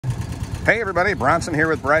Hey everybody, Bronson here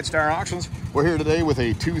with Bright Star Auctions. We're here today with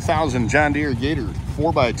a 2000 John Deere Gator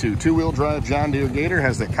 4x2 two-wheel drive John Deere Gator.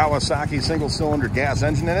 Has the Kawasaki single-cylinder gas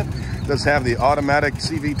engine in it. Does have the automatic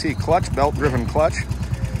CVT clutch, belt-driven clutch.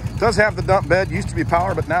 Does have the dump bed. Used to be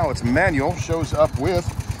power, but now it's manual. Shows up with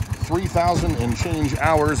 3,000 and change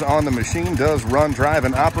hours on the machine. Does run, drive,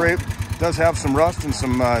 and operate. Does have some rust and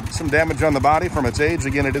some damage on the body from its age.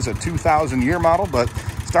 Again, it is a 2000 year model, but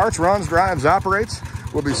starts, runs, drives, operates.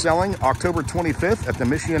 We'll be selling October 25th at the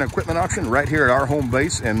Michigan Equipment Auction right here at our home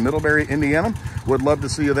base in Middlebury, Indiana. Would love to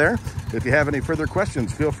see you there. If you have any further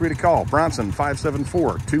questions, feel free to call Bronson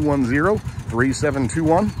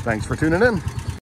 574-210-3721. Thanks for tuning in.